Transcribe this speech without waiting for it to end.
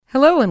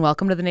Hello and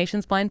welcome to the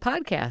Nation's Blind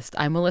Podcast.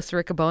 I'm Melissa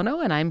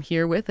Riccobono and I'm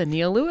here with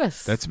Anil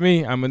Lewis. That's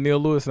me. I'm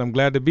Anil Lewis and I'm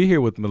glad to be here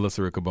with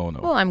Melissa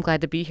Riccobono. Well, I'm glad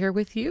to be here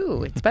with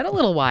you. It's been a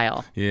little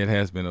while. Yeah, it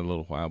has been a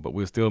little while, but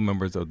we're still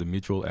members of the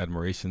Mutual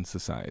Admiration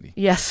Society.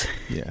 Yes.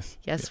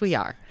 Yes, we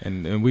are.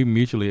 And we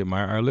mutually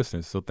admire our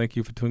listeners. So thank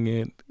you for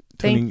tuning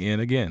in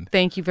again.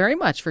 Thank you very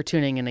much for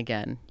tuning in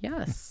again.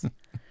 Yes.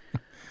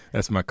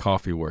 That's my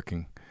coffee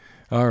working.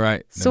 All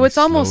right. So it's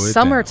almost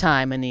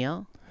summertime,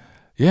 Anil.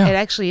 Yeah. It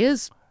actually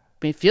is.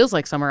 It feels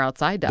like summer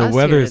outside to us The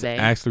weather here is today.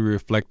 actually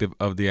reflective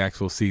of the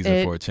actual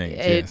season for a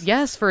change.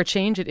 Yes, for a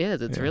change it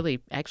is. It's really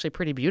actually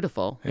pretty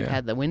beautiful. We've Yeah.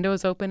 had the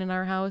windows open in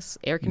our house,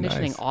 air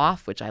conditioning Nice.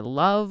 off, which I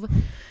love.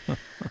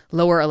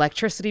 Lower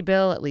electricity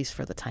bill, at least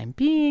for the time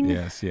being.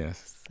 Yes.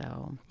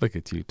 So Look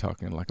at you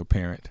talking like a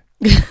parent.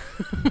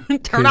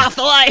 turn off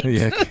the lights.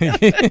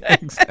 Yeah,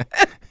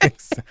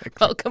 exactly.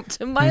 Welcome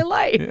to my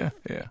life.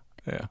 Yeah.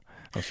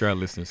 I'm sure our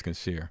listeners can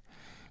share.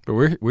 But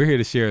we're here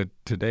to share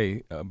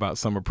today about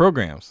summer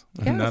programs,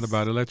 Yes. not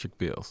about electric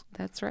bills.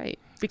 That's right.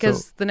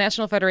 Because the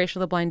National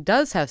Federation of the Blind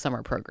does have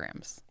summer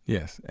programs.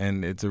 Yes,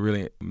 and it's a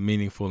really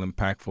meaningful,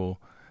 impactful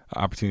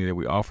opportunity that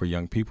we offer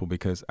young people,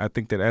 because I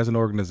think that as an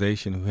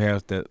organization who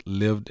has that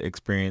lived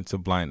experience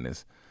of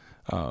blindness,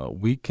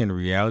 we can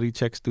reality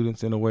check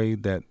students in a way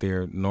that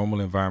their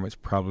normal environments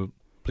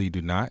probably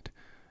do not.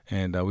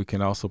 And we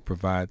can also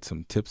provide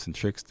some tips and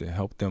tricks to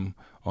help them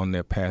on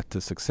their path to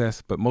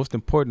success. But most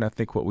important, I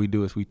think what we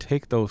do is we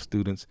take those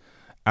students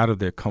out of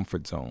their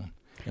comfort zone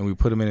and we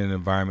put them in an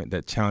environment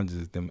that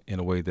challenges them in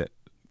a way that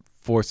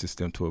forces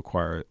them to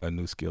acquire a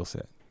new skill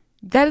set.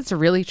 That is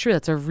really true.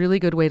 That's a really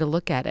good way to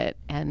look at it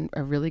and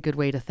a really good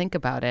way to think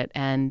about it.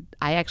 And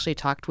I actually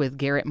talked with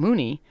Garrett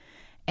Mooney,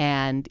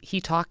 and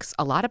he talks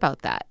a lot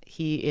about that.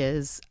 He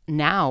is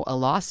now a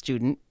law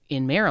student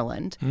in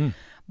Maryland.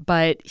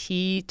 But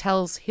he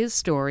tells his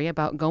story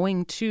about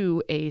going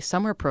to a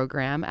summer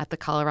program at the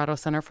Colorado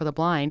Center for the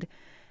Blind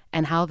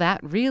and how that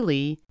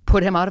really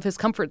put him out of his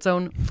comfort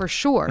zone for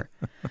sure,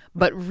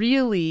 but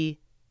really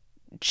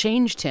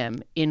changed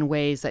him in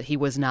ways that he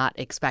was not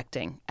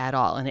expecting at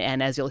all.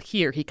 And as you'll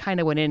hear, he kind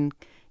of went in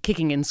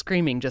kicking and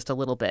screaming just a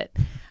little bit,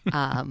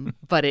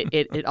 but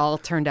it all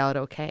turned out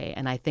okay.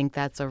 And I think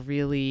that's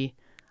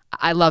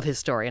I love his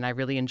story, and I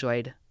really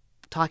enjoyed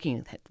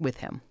talking with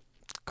him.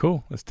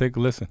 Cool. Let's take a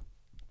listen.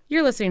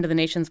 You're listening to the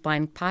Nation's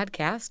Blind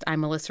Podcast. I'm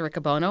Melissa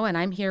Riccobono, and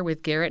I'm here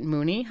with Garrett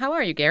Mooney. How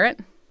are you,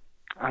 Garrett?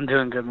 I'm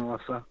doing good,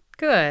 Melissa.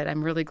 Good.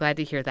 I'm really glad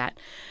to hear that.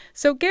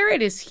 So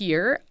Garrett is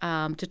here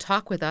to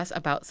talk with us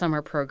about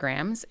summer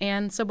programs.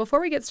 And so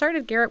before we get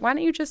started, Garrett, why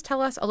don't you just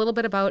tell us a little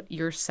bit about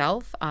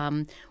yourself,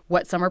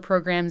 what summer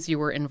programs you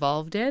were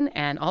involved in,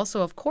 and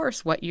also, of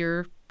course, what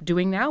you're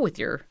doing now with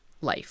your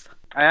life.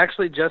 I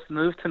actually just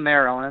moved to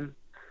Maryland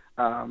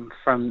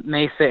from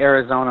Mesa,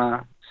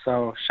 Arizona.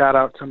 So shout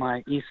out to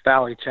my East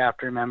Valley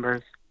chapter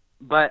members.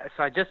 So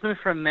I just moved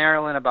from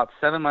Maryland about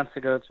 7 months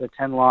ago to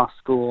attend law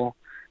school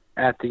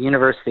at the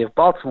University of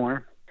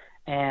Baltimore.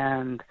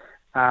 And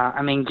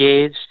I'm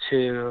engaged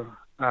to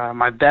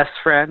my best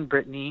friend,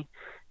 Brittany,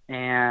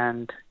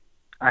 and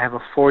I have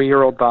a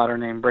 4-year-old daughter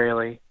named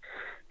Braylee.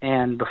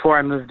 And before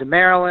I moved to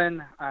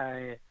Maryland,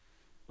 I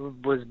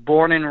was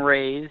born and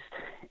raised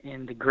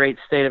in the great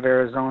state of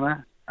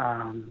Arizona,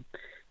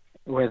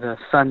 where the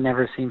sun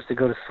never seems to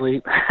go to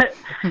sleep,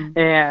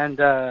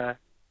 and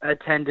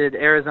attended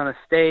Arizona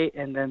State.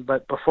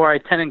 But before I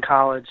attended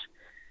college,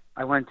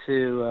 I went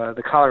to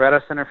the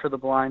Colorado Center for the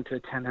Blind to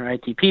attend their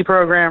ITP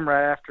program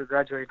right after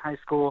graduating high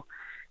school.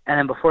 And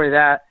then before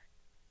that,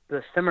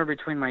 the summer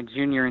between my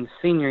junior and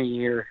senior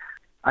year,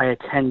 I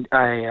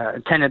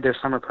attended their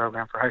summer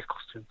program for high school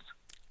students.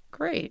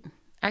 Great.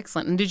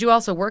 Excellent. And did you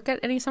also work at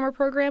any summer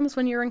programs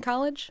when you were in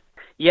college?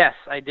 Yes,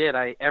 I did.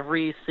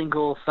 Every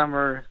single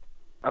summer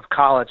of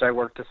college, I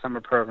worked a summer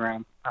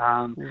program.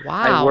 Wow.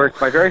 I worked,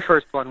 my very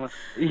first one was...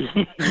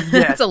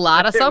 That's a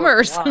lot of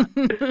summers.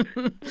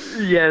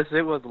 Yes,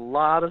 it was a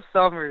lot of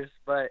summers,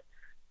 but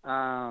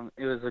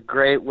it was a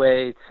great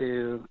way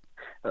to...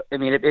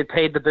 it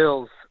paid the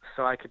bills,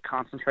 so I could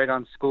concentrate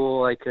on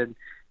school.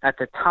 At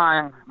the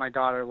time, my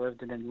daughter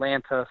lived in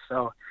Atlanta,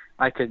 so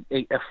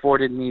it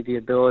afforded me the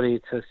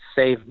ability to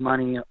save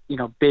money,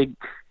 big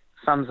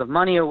sums of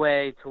money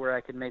away to where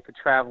I could make the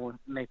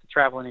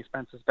traveling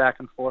expenses back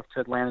and forth to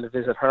Atlanta to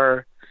visit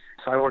her.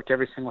 So I worked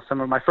every single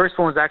summer. My first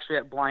one was actually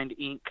at Blind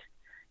Inc.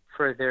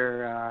 for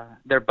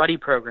their buddy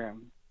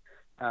program.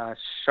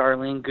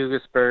 Charlene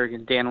Gugasberg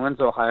and Dan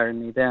Winslow hired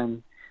me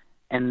then.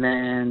 And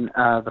then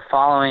the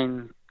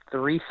following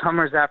 3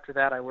 summers after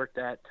that, I worked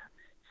at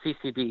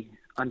CCB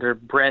under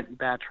Brent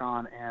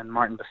Batron and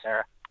Martin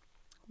Becerra.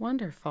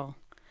 Wonderful.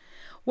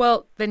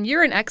 Well, then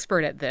you're an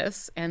expert at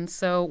this. And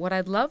so what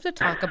I'd love to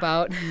talk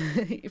about,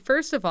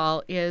 first of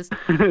all, is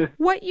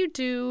what you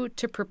do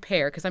to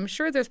prepare. Because I'm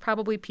sure there's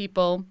probably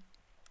people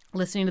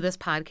listening to this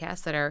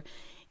podcast that are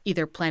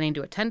either planning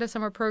to attend a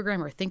summer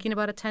program or thinking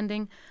about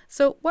attending.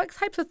 So what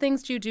types of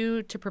things do you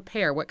do to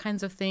prepare? What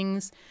kinds of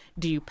things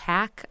do you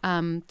pack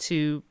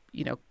to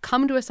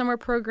come to a summer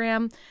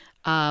program?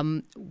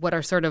 What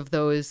are sort of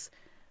those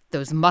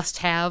those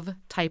must-have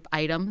type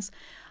items.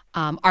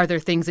 Are there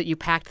things that you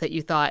packed that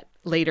you thought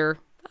later,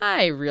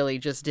 I really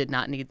just did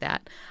not need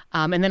that?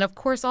 And then, of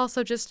course,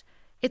 also just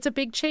it's a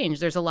big change.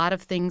 There's a lot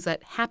of things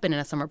that happen in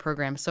a summer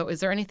program. So is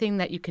there anything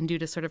that you can do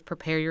to sort of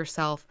prepare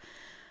yourself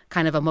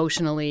kind of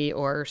emotionally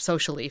or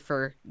socially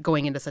for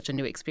going into such a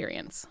new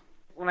experience?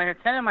 When I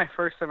attended my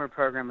first summer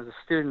program as a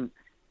student,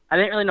 I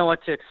didn't really know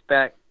what to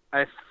expect.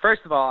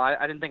 First of all,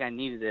 I didn't think I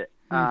needed it.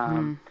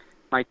 Mm-hmm.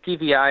 My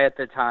TVI at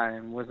the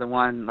time was the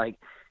one, like,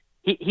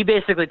 he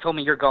basically told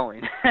me, you're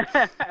going.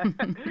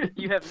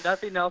 You have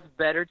nothing else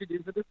better to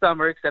do for the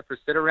summer except for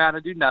sit around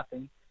and do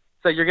nothing.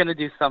 So you're going to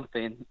do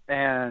something.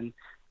 And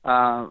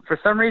for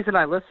some reason,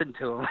 I listened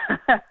to him.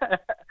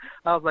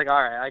 I was like,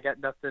 all right, I got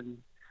nothing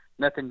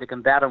to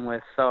combat him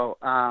with. So,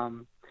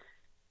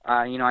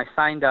 I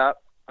signed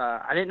up.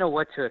 I didn't know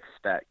what to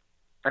expect.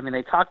 I mean,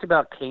 they talked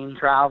about cane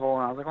travel,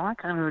 and I was like, well, I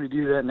kind of want to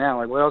do that now.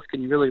 Like, what else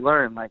can you really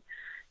learn? Like,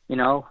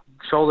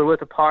 shoulder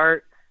width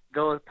apart,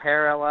 go with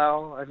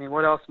parallel. I mean,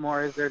 what else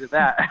more is there to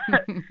that?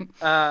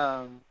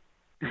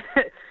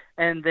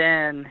 And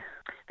then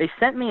they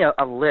sent me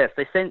a list.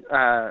 They sent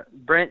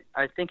Brent,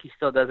 I think he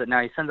still does it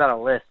now. He sends out a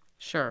list.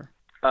 Sure.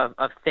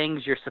 Of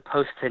things you're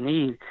supposed to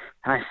need.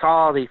 And I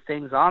saw all these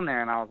things on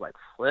there, and I was like,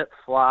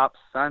 flip-flops,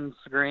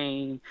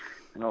 sunscreen.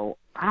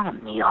 I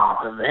don't need all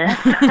of this.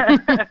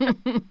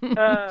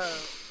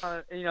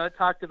 It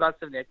talked about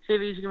some of the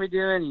activities you're going to be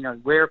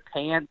doing, wear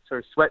pants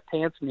or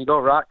sweatpants when you go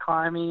rock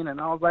climbing.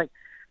 And I was like,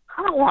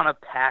 I don't want to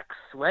pack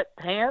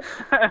sweatpants.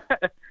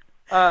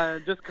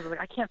 Just because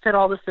I can't fit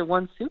all this in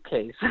one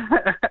suitcase.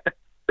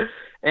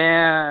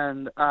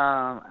 And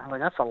I'm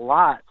like, that's a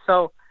lot.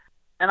 So,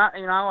 and I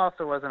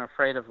also wasn't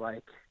afraid of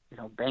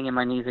banging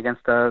my knees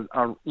against a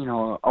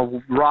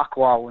rock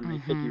wall when they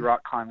take you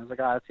rock climbing. I was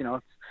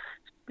like,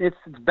 it's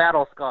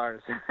battle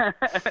scars.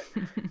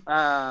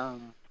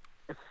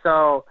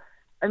 So,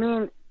 I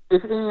mean,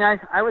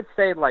 I would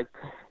say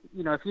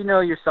if you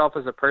know yourself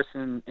as a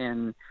person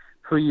and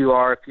who you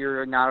are, if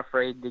you're not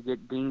afraid to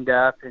get dinged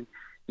up and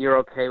you're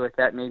okay with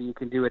that, maybe you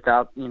can do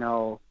without,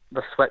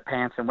 the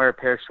sweatpants and wear a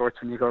pair of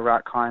shorts when you go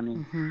rock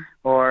climbing. Mm-hmm.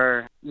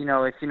 Or,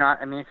 if you're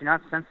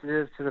not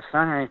sensitive to the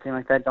sun or anything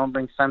like that, don't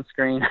bring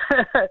sunscreen.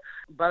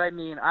 But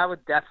I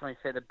would definitely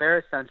say the bare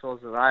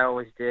essentials that I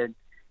always did,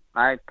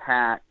 I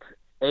packed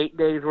 8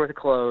 days worth of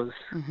clothes.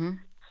 Mm-hmm.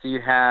 So you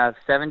have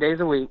 7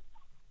 days a week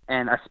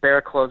and a spare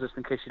of clothes just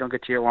in case you don't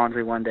get to your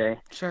laundry one day.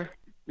 Sure.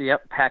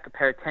 Yep. Pack a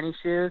pair of tennis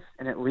shoes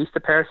and at least a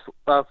pair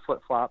of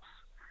flip-flops,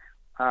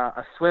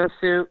 a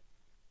swimsuit,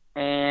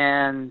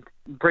 and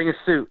bring a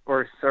suit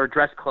or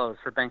dress clothes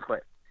for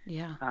banquet.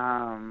 Yeah.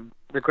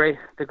 The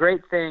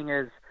great thing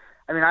is,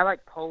 I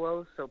like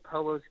polos. So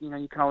polos,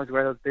 you can always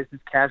wear those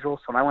business casual.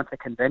 So when I went to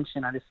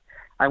convention,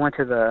 I went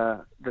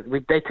to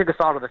they took us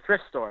all to the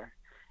thrift store,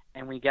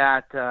 and we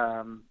got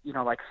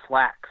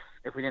slacks.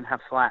 If we didn't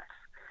have slacks,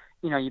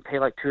 you pay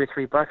like $2 or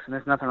 $3, and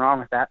there's nothing wrong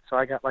with that. So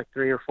I got like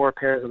 3 or 4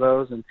 pairs of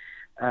those, and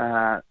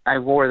I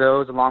wore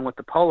those along with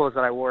the polos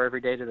that I wore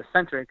every day to the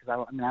center because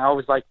I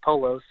always liked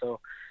polos. So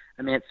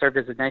it served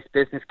as a nice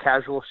business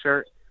casual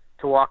shirt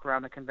to walk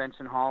around the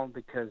convention hall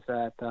because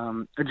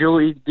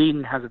Julie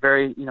Deaton has a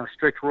very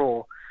strict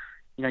rule.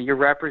 You're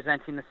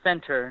representing the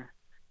center,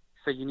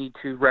 so you need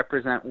to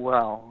represent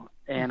well.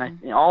 And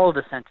all of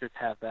the centers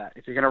have that.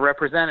 If you're going to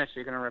represent us,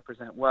 you're going to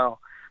represent well.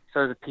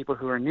 So the people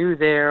who are new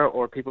there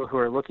or people who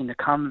are looking to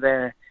come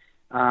there,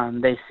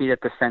 they see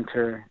that the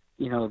center,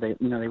 they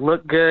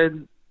look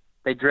good,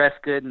 they dress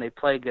good, and they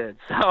play good.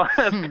 So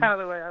that's kind of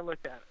the way I look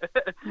at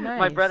it. Nice.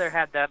 My brother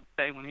had that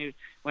thing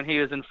when he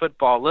was in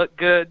football: look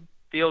good,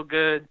 feel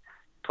good,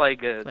 play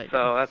good.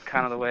 So that's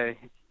kind of the way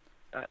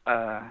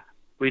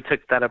we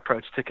took that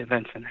approach to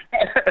convention.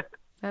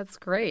 That's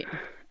great.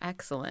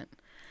 Excellent.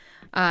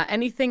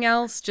 Anything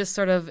else? Just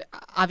sort of,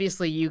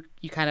 obviously you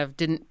kind of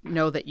didn't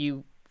know that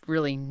you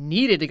really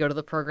needed to go to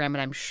the program,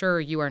 and I'm sure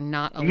you are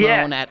not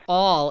alone at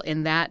all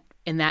in that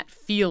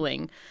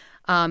feeling.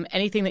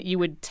 Anything that you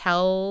would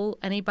tell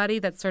anybody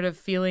that's sort of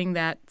feeling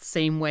that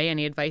same way?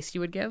 Any advice you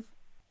would give?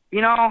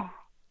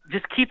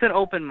 Just keep an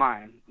open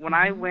mind. When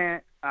I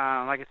went,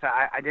 like I said,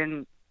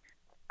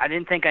 I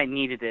didn't think I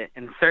needed it,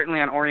 and certainly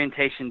on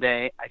orientation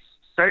day, I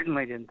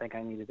certainly didn't think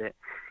I needed it.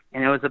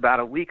 And it was about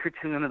a week or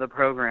two into the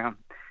program,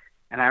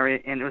 and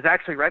it was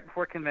actually right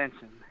before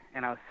convention,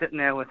 and I was sitting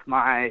there with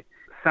my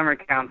summer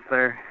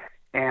counselor,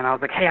 and I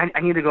was like, hey,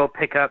 I need to go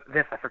pick up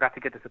this. I forgot to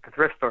get this at the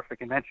thrift store for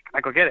convention. Can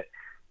I go get it?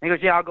 And he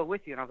goes, yeah, I'll go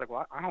with you. And I was like,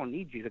 well, I don't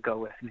need you to go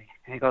with me.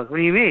 And he goes, what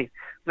do you mean?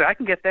 I was like, I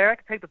can get there. I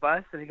can take the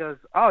bus. And he goes,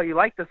 oh, you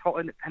like this whole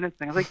independence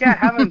thing? I was like, yeah,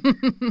 having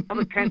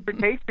public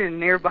transportation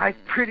nearby is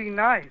pretty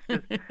nice.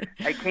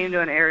 I came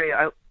to an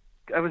area.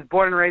 I was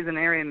born and raised in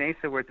an area in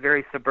Mesa where it's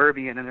very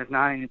suburban and there's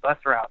not any bus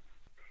routes.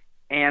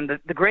 And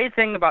the great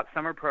thing about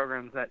summer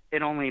programs that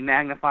it only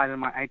magnified in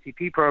my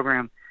ITP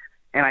program,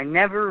 and I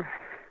never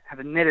have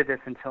admitted this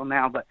until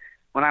now, but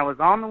when I was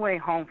on the way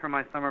home from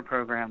my summer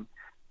program,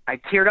 I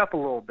teared up a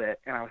little bit,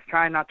 and I was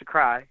trying not to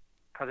cry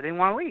because I didn't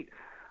want to leave.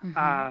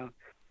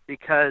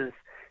 Because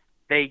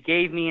they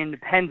gave me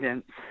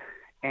independence,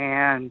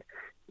 and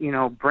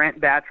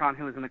Brent Batron,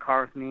 who was in the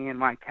car with me, and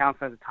my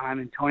counselor at the time,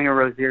 Antonio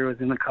Rozier was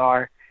in the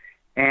car.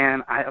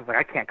 And I was like,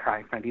 I can't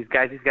cry in front of these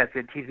guys. These guys have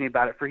been teasing me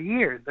about it for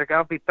years. They're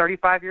going to be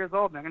 35 years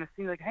old, and they're going to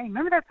see me like, hey,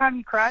 remember that time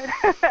you cried?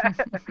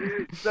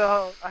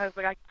 So I was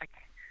like,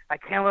 I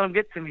can't let them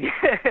get to me.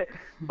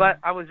 But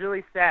I was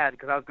really sad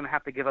because I was going to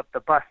have to give up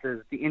the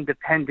buses, the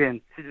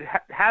independence, to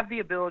have the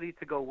ability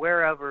to go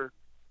wherever,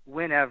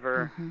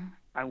 whenever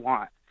I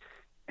want.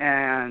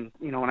 And,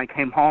 when I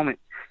came home,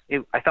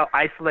 I felt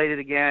isolated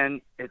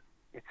again. It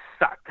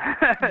sucked.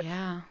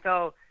 Yeah.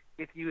 So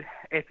if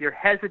you're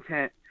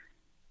hesitant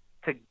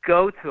to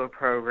go to a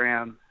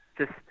program,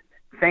 just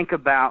think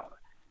about,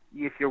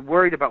 if you're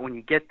worried about when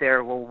you get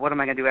there, well, what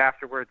am I going to do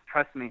afterwards?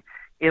 Trust me,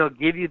 it'll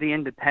give you the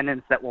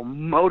independence that will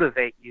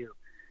motivate you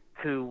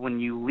to,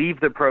 when you leave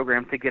the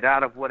program, to get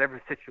out of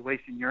whatever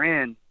situation you're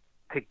in,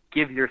 to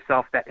give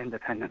yourself that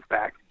independence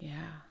back. Yeah,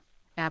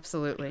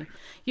 absolutely.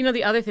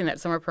 The other thing that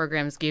summer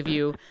programs give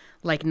you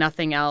like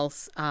nothing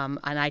else, and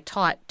I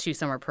taught 2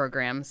 summer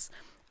programs,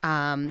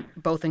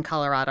 both in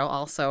Colorado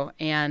also,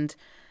 and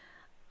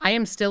I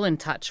am still in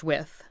touch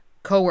with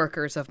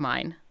coworkers of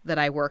mine that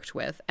I worked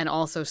with and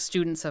also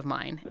students of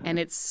mine. And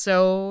it's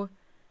so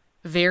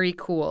very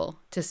cool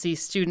to see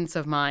students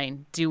of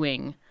mine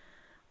doing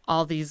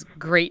all these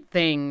great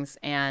things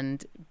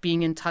and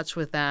being in touch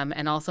with them,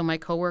 and also my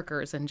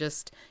coworkers. And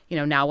just,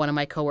 now one of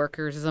my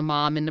coworkers is a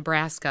mom in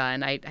Nebraska.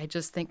 And I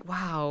just think,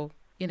 wow,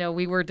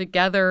 we were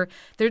together.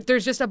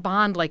 There's just a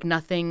bond like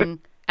nothing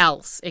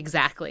else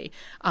exactly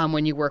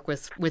when you work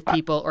with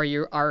people, or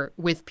you are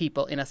with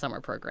people in a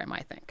summer program, I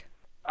think.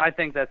 I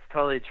think that's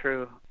totally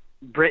true.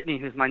 Brittany,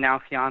 who's my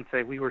now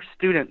fiance, we were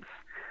students,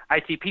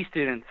 ITP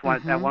students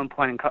at one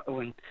point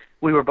when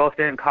we were both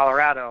in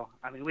Colorado.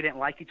 I mean, we didn't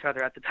like each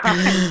other at the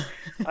time.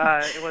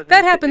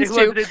 That happens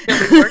too.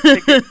 Until we worked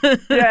together.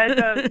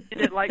 Yeah, she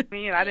didn't like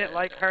me and I didn't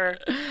like her.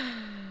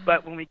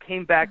 But when we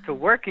came back to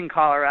work in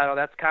Colorado,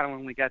 that's kind of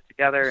when we got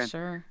together, and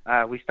sure.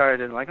 We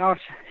started like, oh,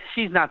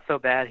 she's not so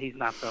bad, he's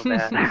not so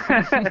bad.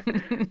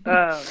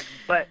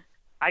 But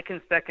I can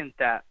second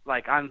that.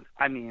 Like, I'm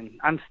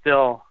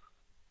still,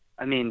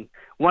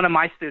 one of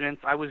my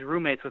students, I was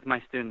roommates with my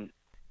student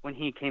when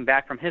he came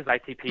back from his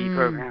ITP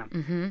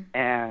program,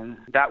 and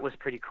that was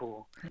pretty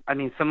cool.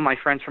 Some of my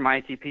friends from my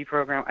ITP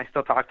program, I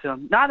still talk to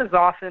them, not as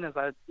often as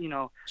I,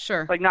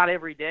 sure, like not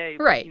every day,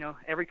 right? But,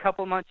 every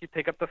couple of months you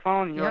pick up the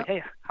phone and you're like,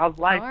 hey, how's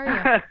life? How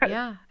are you?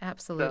 Yeah,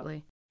 absolutely.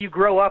 So you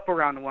grow up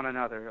around one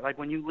another. Like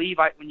when you leave,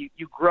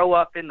 you grow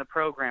up in the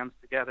programs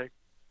together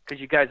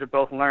because you guys are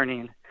both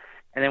learning.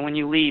 And then when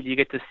you leave, you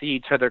get to see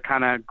each other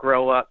kind of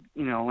grow up.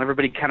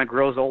 Everybody kind of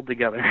grows old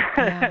together.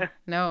 Yeah.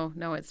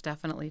 No, it's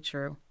definitely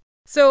true.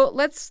 So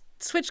let's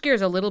switch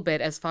gears a little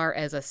bit as far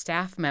as a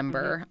staff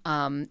member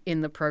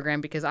in the program,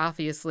 because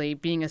obviously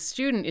being a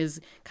student is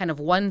kind of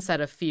one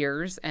set of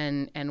fears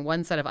and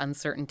one set of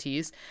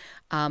uncertainties.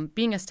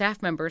 Being a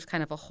staff member is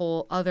kind of a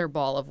whole other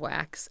ball of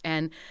wax.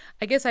 And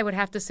I guess I would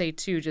have to say,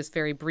 too, just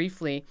very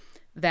briefly,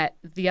 that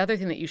the other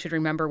thing that you should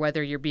remember,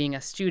 whether you're being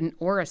a student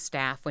or a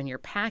staff, when you're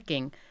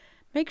packing,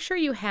 make sure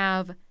you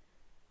have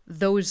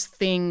those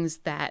things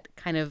that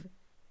kind of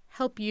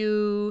help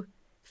you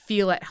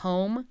feel at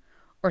home,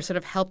 or sort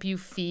of help you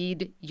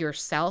feed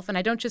yourself. And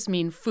I don't just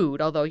mean food,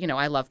 although,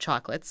 I love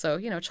chocolate. So,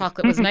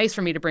 chocolate was nice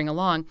for me to bring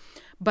along.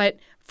 But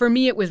for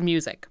me, it was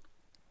music.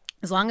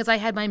 As long as I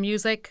had my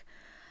music,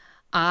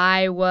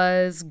 I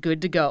was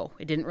good to go.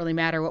 It didn't really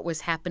matter what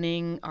was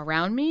happening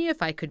around me.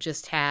 If I could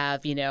just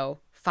have,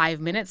 5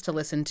 minutes to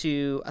listen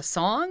to a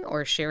song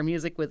or share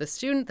music with a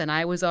student, then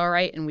I was all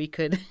right, and we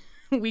could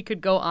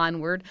go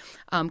onward,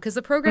 because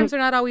the programs are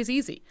not always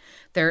easy.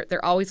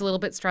 They're always a little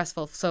bit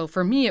stressful. So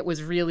for me, it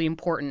was really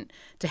important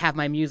to have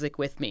my music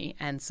with me.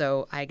 And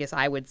so I guess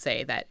I would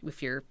say that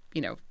if you're,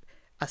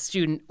 a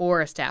student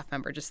or a staff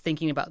member, just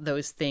thinking about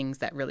those things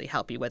that really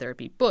help you, whether it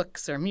be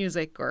books or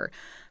music or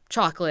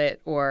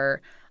chocolate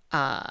or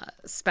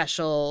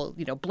special,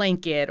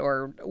 blanket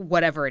or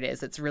whatever it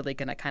is, it's really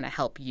going to kind of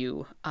help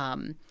you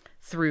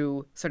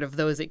through sort of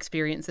those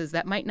experiences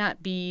that might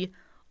not be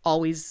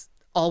always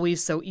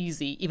so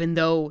easy, even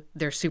though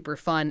they're super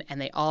fun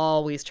and they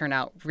always turn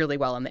out really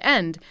well in the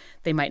end.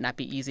 They might not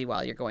be easy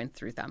while you're going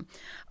through them.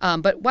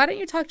 But why don't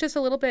you talk just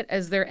a little bit?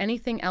 Is there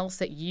anything else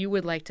that you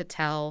would like to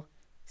tell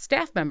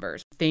staff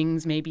members?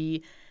 Things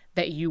maybe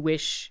that you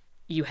wish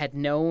you had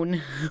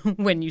known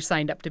when you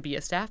signed up to be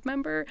a staff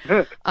member,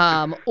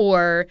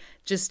 or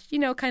just,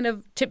 kind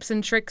of tips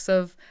and tricks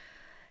of,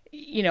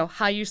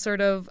 how you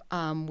sort of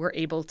were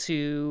able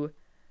to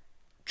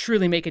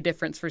truly make a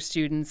difference for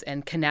students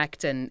and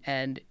connect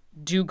and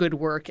do good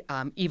work,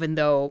 even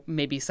though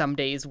maybe some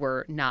days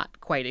were not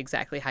quite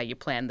exactly how you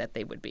planned that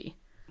they would be.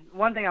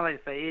 One thing I like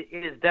to say,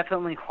 it is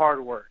definitely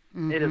hard work.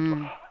 Mm-hmm. It is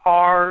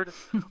hard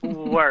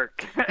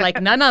work.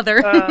 Like none other.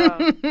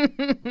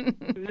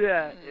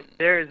 Yeah,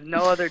 there is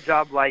no other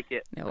job like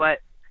it. Nope. But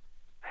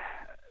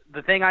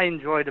the thing I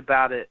enjoyed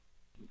about it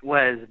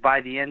was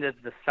by the end of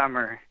the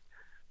summer,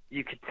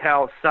 you could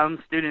tell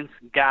some students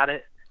got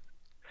it.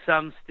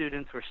 Some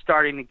students were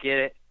starting to get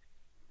it,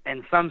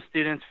 and some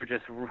students were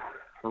just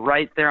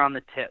right there on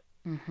the tip.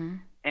 Mm-hmm.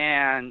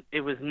 And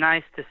it was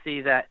nice to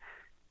see that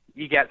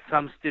you get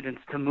some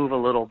students to move a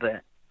little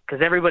bit,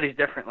 because everybody's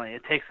differently.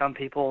 It takes some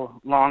people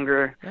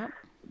longer, Yep.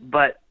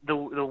 but the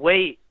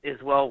wait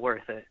is well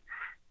worth it.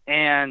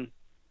 And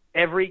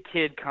every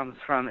kid comes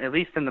from, at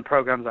least in the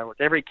programs I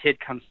worked, every kid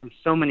comes from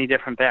so many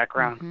different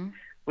backgrounds. Mm-hmm.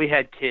 We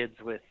had kids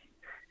with,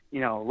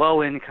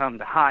 low income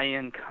to high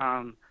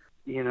income,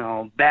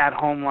 bad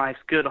home lives,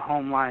 good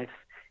home lives.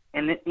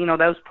 And,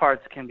 those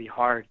parts can be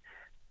hard.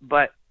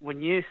 But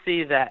when you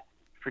see that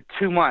for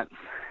 2 months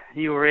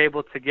you were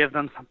able to give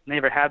them something they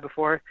never had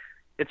before,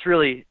 it's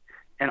really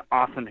an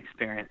awesome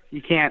experience.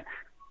 You can't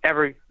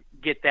ever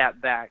get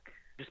that back,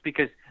 just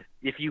because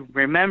if you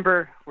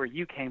remember where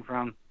you came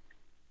from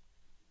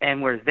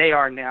and where they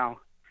are now,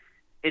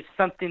 it's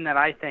something that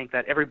I think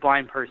that every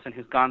blind person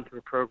who's gone through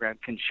a program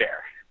can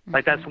share. Mm-hmm.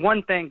 Like, that's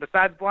one thing,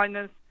 besides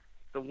blindness,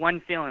 the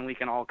one feeling we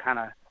can all kind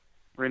of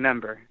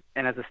remember.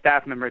 And as a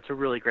staff member, it's a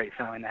really great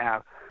feeling to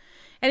have.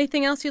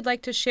 Anything else you'd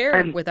like to share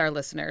And with our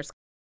listeners?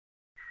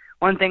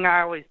 one thing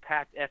I always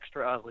packed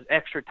extra of was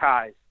extra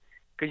ties,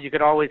 because you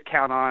could always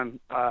count on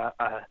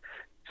a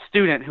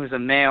student who's a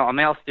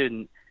male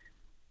student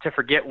to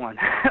forget one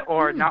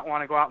or not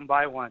want to go out and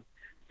buy one.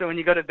 So when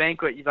you go to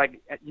banquet, you're like,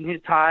 you need a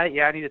tie?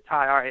 Yeah, I need a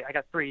tie. All right, I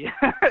got 3.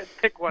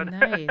 Pick one.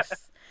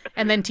 Nice.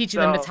 And then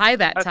teaching them to tie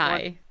that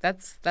tie.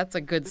 That's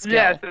a good skill.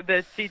 Yeah, so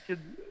they're teaching.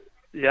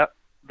 Yep,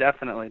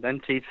 definitely. Then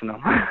teaching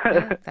them.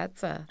 Yeah,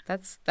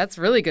 that's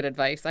really good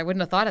advice. I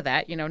wouldn't have thought of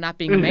that, not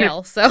being a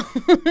male. So.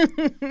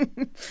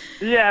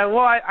 Yeah,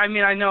 well, I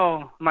mean, I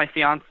know my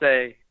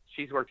fiance,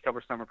 she's worked a couple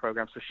of summer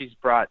programs, so she's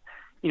brought,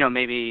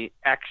 maybe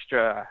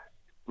extra,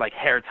 like,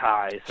 hair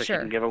ties so Sure. she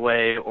can give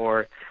away,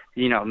 or,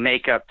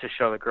 makeup to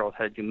show the girls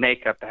how to do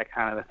makeup, that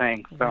kind of a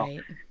thing. So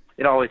Right.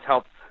 it always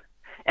helps.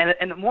 And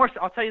the more,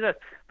 I'll tell you this,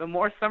 the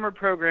more summer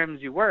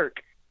programs you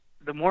work,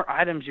 the more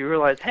items you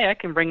realize, hey, I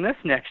can bring this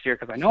next year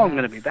because I know I'm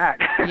going to be back.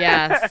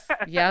 Yes.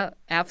 Yeah,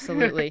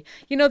 absolutely.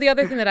 The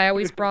other thing that I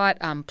always brought,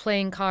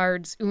 playing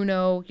cards,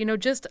 Uno,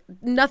 just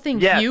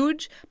nothing Yes.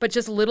 huge, but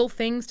just little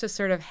things to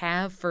sort of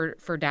have for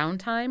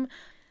downtime.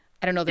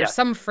 I don't know, there's Yes.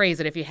 some phrase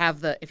that if you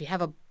have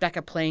a deck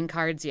of playing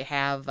cards, you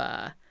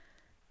have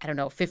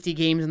 50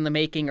 games in the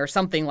making or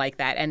something like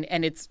that.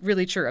 And it's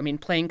really true. I mean,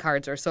 playing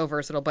cards are so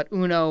versatile, but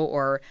Uno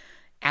or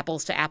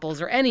Apples to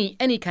Apples or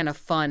any kind of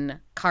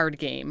fun card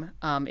game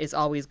is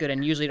always good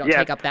and usually don't Yes.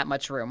 take up that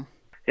much room.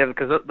 Yeah,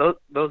 because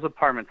those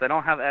apartments, they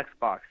don't have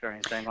Xbox or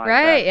anything like that.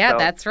 Right, yeah, So,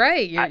 that's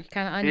right. You're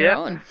kind of on your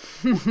own.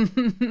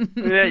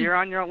 yeah, you're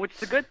on your own, which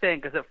is a good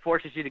thing because it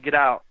forces you to get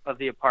out of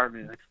the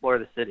apartment and explore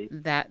the city.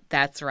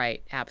 That's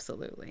right.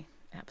 Absolutely.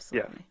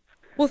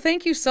 Well,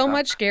 thank you so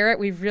much, Garrett.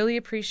 We really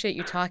appreciate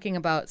you talking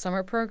about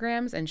summer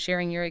programs and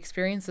sharing your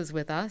experiences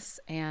with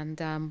us.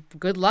 And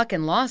good luck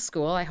in law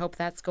school. I hope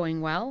that's going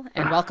well.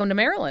 And welcome to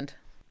Maryland.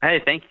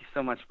 Hey, thank you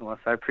so much,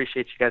 Melissa. I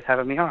appreciate you guys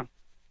having me on.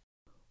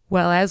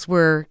 Well, as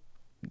we're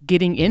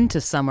getting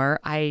into summer,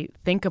 I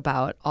think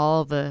about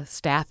all the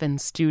staff and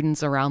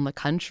students around the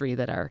country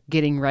that are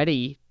getting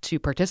ready to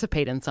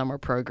participate in summer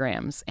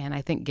programs. And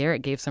I think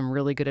Garrett gave some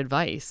really good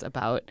advice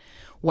about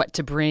what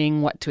to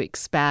bring, what to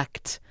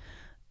expect.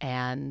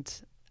 And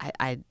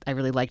I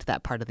really liked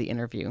that part of the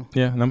interview.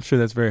 Yeah, and I'm sure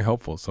that's very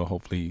helpful. So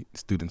hopefully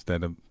students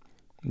that are,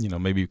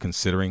 maybe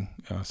considering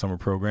a summer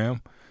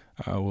program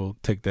will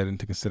take that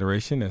into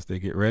consideration as they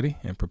get ready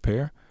and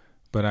prepare.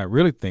 But I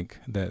really think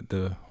that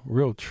the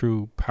real,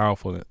 true,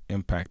 powerful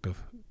impact of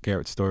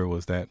Garrett's story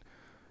was that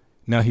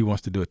now he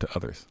wants to do it to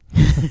others.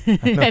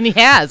 And he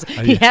has.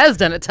 He has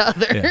done it to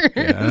others.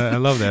 Yeah, I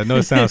love that. I know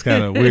it sounds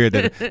kind of weird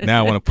that now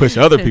I want to push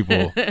other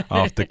people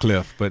off the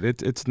cliff, but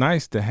it's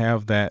nice to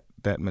have that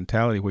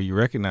mentality where you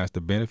recognize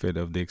the benefit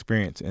of the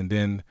experience and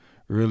then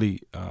really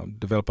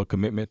develop a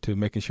commitment to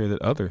making sure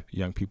that other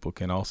young people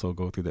can also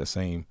go through that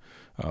same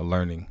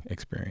learning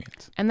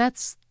experience. And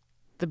that's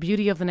the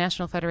beauty of the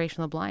National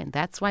Federation of the Blind.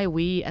 That's why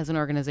we as an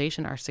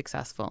organization are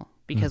successful,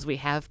 because we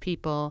have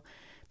people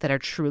that are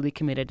truly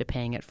committed to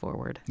paying it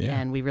forward. Yeah.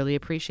 And we really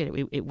appreciate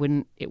it. It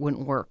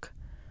wouldn't work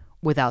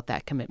without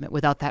that commitment,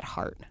 without that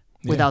heart,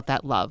 without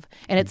that love.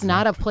 And it's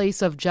not a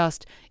place of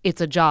just,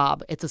 it's a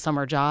job, it's a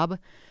summer job.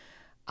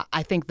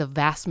 I think the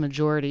vast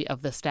majority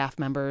of the staff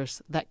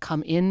members that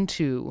come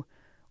into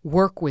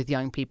work with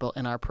young people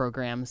in our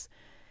programs,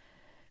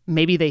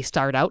 maybe they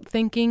start out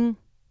thinking,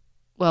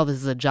 well, this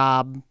is a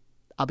job,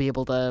 I'll be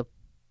able to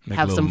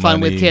have some fun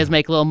with kids,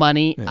 make a little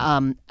money.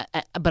 Yeah.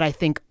 But I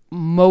think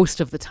most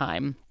of the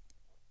time,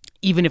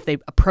 even if they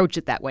approach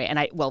it that way, and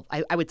I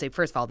would say,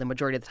 first of all, the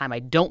majority of the time, I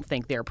don't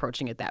think they're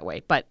approaching it that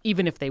way. But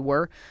even if they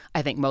were,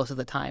 I think most of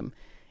the time,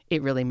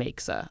 it really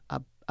makes a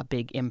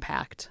big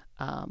impact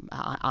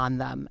on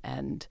them,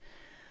 and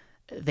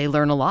they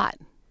learn a lot.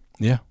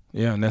 Yeah,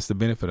 and that's the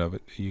benefit of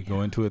it. You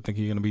go into it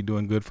thinking you're going to be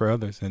doing good for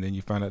others, and then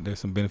you find out there's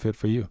some benefit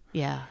for you.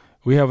 Yeah.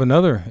 We have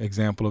another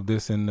example of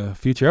this in a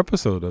future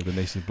episode of the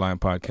Nation's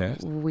Blind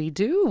Podcast. We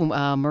do.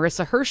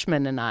 Marissa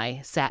Hirschman and I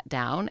sat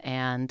down,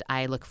 and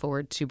I look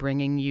forward to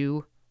bringing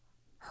you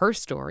her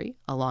story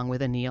along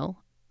with Anil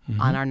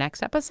on our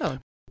next episode.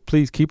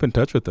 Please keep in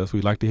touch with us.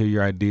 We'd like to hear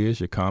your ideas,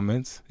 your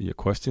comments, your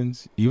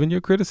questions, even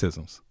your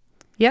criticisms.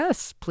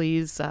 Yes,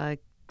 please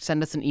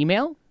send us an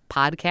email,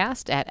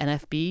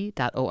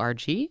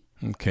 podcast@nfb.org.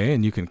 Okay,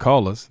 and you can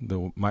call us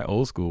my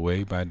old school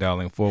way by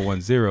dialing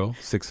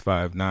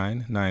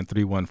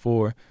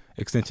 410-659-9314,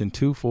 extension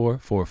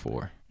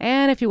 2444.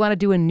 And if you want to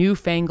do a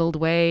newfangled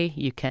way,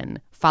 you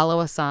can follow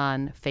us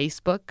on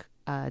Facebook.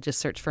 Just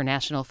search for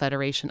National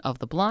Federation of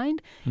the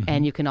Blind.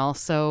 And you can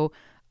also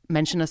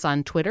mention us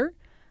on Twitter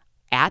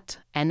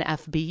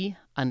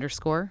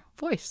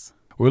 @NFB_voice.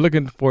 We're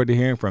looking forward to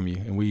hearing from you,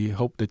 and we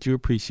hope that you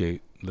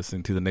appreciate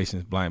listening to the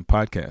Nation's Blind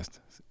podcast.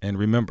 And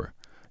remember,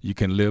 you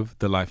can live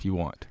the life you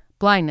want.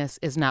 Blindness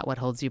is not what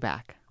holds you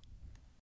back.